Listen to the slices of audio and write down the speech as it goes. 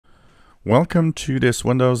Welcome to this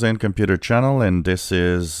Windows and Computer channel, and this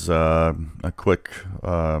is a quick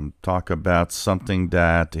talk about something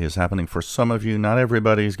that is happening for some of you. Not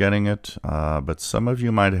everybody's getting it, but some of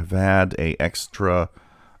you might have had an extra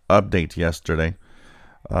update yesterday.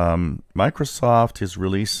 Microsoft is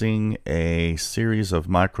releasing a series of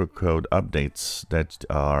microcode updates that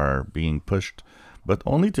are being pushed, but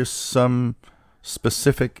only to some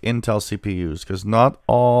specific Intel CPUs, because not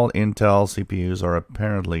all Intel CPUs are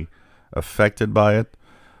apparently affected by it.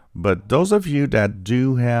 But those of you that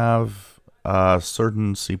do have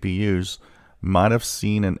certain CPUs might have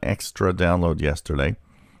seen an extra download yesterday,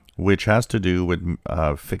 which has to do with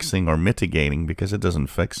fixing or mitigating, because it doesn't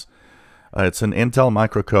fix. It's an Intel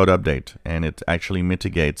microcode update, and it actually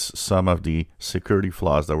mitigates some of the security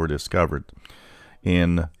flaws that were discovered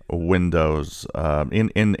in Windows, in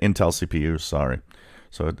Intel CPUs, sorry.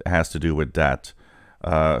 So it has to do with that.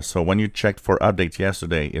 So when you checked for updates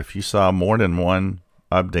yesterday, if you saw more than one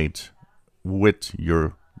update with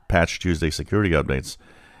your Patch Tuesday security updates,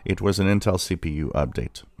 it was an Intel CPU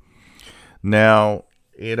update. Now,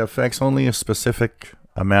 it affects only a specific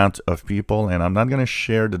amount of people, and I'm not going to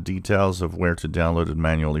share the details of where to download it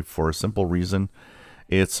manually for a simple reason.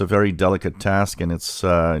 It's a very delicate task, and it's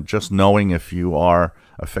just knowing if you are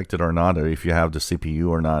affected or not, or if you have the CPU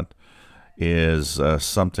or not, is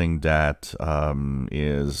something that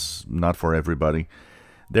is not for everybody.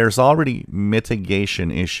 There's already mitigation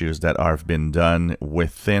issues that have been done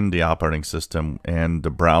within the operating system and the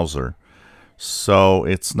browser. So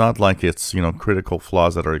it's not like it's, critical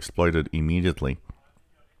flaws that are exploited immediately.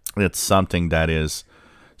 It's something that is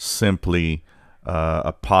simply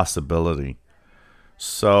a possibility.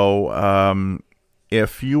 So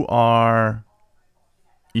if you are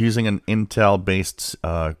using an Intel-based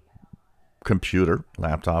computer,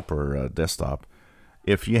 laptop, or desktop,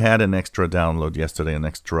 if you had an extra download yesterday, an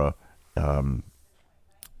extra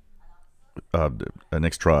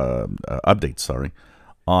update, sorry,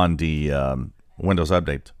 on the Windows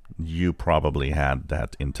update, you probably had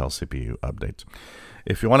that Intel CPU update.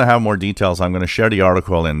 If you want to have more details, I'm going to share the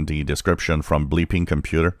article in the description from Bleeping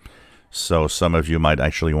Computer, so some of you might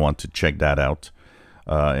actually want to check that out.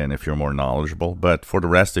 And if you're more knowledgeable. But for the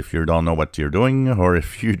rest, if you don't know what you're doing, or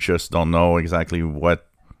if you just don't know exactly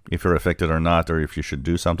if you're affected or not, or if you should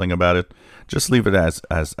do something about it, just leave it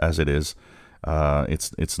as it is.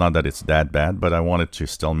 It's not that it's that bad, but I wanted to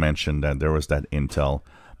still mention that there was that Intel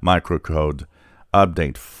microcode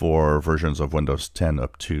update for versions of Windows 10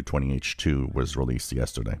 up to 20H2 was released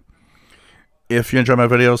yesterday. If you enjoy my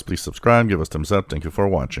videos, please subscribe, give us a thumbs up. Thank you for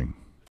watching.